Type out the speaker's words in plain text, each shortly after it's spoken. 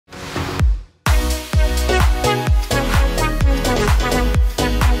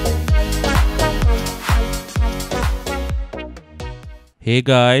Hey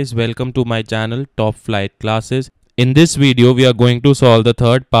guys, welcome to my channel Top Flight Classes. In this video, we are going to solve the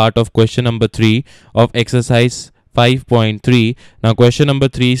third part of question number 3 of exercise 5.3. Now question number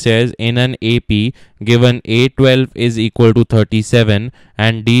 3 says in an AP given A12 is equal to 37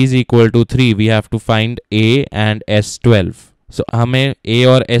 and D is equal to 3, we have to find A and S12. So हमें A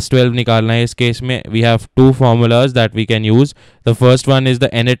और S12 निकालना है. इस case में we have two formulas that we can use. The first one is the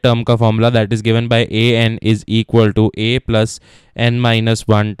nth term का formula that is given by an is equal to A plus n minus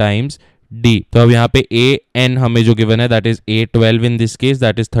 1 times D. तो अब यहाँ पे an हमें जो given है that is A12 in this case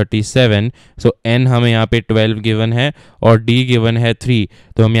that is 37. So n हमें यहाँ पे 12 given है और D given है 3.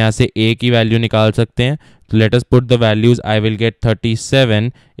 तो हम यहाँ से A की वैल्यू निकाल सकते हैं. तो let us put the values. I will get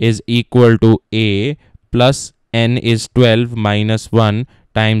 37 is equal to A plus n is 12 minus 1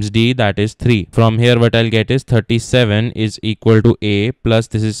 times D that is 3. From here what I'll get is 37 is equal to A plus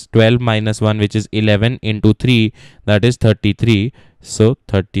this is 12 minus 1 which is 11 into 3 that is 33. So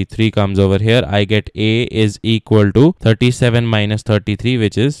 33 comes over here. I get A is equal to 37 minus 33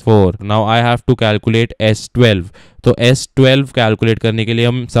 which is 4. Now I have to calculate S12. तो S12 calculate करने के लिए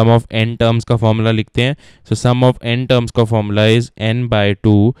हम sum of n terms का formula लिखते हैं. So sum of n terms का formula is n by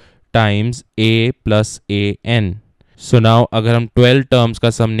 2 times A plus an. So now अगर हम 12 terms का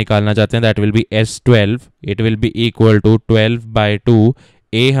sum निकालना चाहते हैं that will be S12. It will be equal to 12 by 2.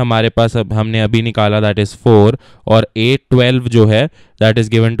 A हमारे पास अब हमने अभी निकाला that is 4 और A12 जो है that is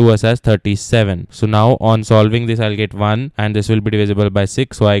given to us as 37. So now on solving this I'll get 1 and this will be divisible by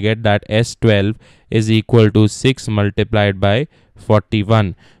 6. So I get that S12 is equal to 6 multiplied by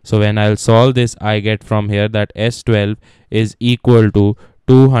 41. So when I'll solve this I get from here that S12 is equal to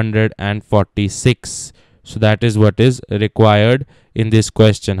 246. So that is what is required in this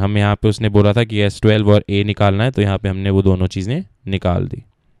question. हमें यहाँ पे उसने बोला था कि S12 और A निकालना है तो यहाँ पे हमने वो दोनों चीजें निकाल दी.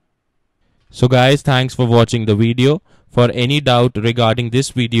 So guys, thanks for watching the video. For any doubt regarding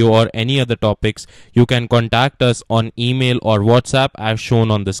this video or any other topics, you can contact us on email or WhatsApp as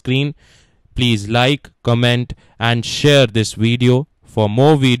shown on the screen. Please like, comment and share this video. For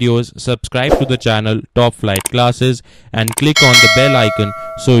more videos, subscribe to the channel Top Flight Classes and click on the bell icon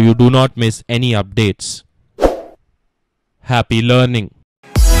so you do not miss any updates. Happy learning!